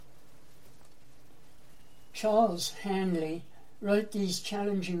Charles Hanley wrote these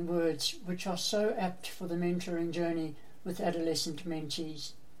challenging words which are so apt for the mentoring journey with adolescent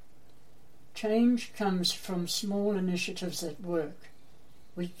mentees. Change comes from small initiatives at work.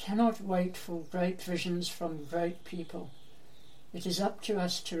 We cannot wait for great visions from great people. It is up to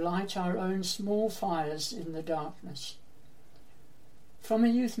us to light our own small fires in the darkness. From a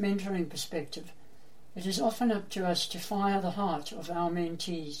youth mentoring perspective, it is often up to us to fire the heart of our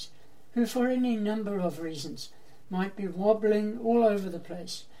mentees, who for any number of reasons might be wobbling all over the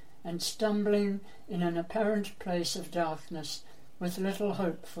place and stumbling in an apparent place of darkness with little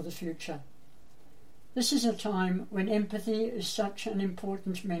hope for the future. This is a time when empathy is such an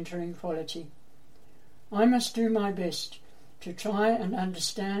important mentoring quality. I must do my best to try and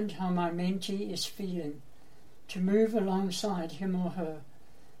understand how my mentee is feeling, to move alongside him or her,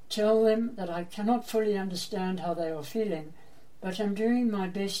 tell them that I cannot fully understand how they are feeling, but am doing my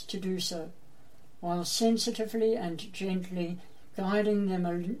best to do so, while sensitively and gently guiding them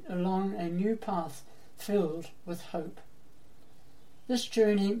along a new path filled with hope. This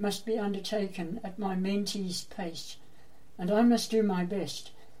journey must be undertaken at my mentee's pace, and I must do my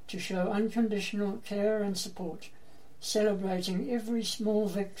best to show unconditional care and support, celebrating every small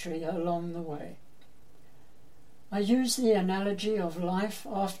victory along the way. I use the analogy of life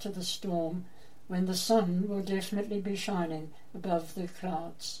after the storm, when the sun will definitely be shining above the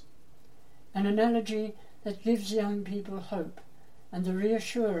clouds. An analogy that gives young people hope and the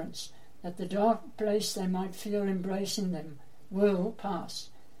reassurance that the dark place they might feel embracing them will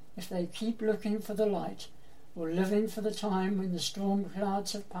pass if they keep looking for the light or living for the time when the storm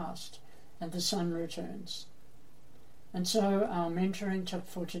clouds have passed and the sun returns. And so our mentoring tip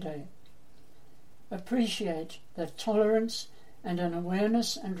for today. Appreciate that tolerance and an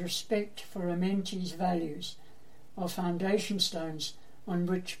awareness and respect for a mentee's values are foundation stones on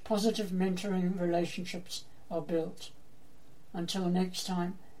which positive mentoring relationships are built. Until next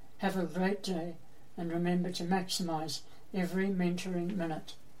time, have a great day and remember to maximize every mentoring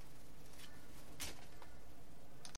minute.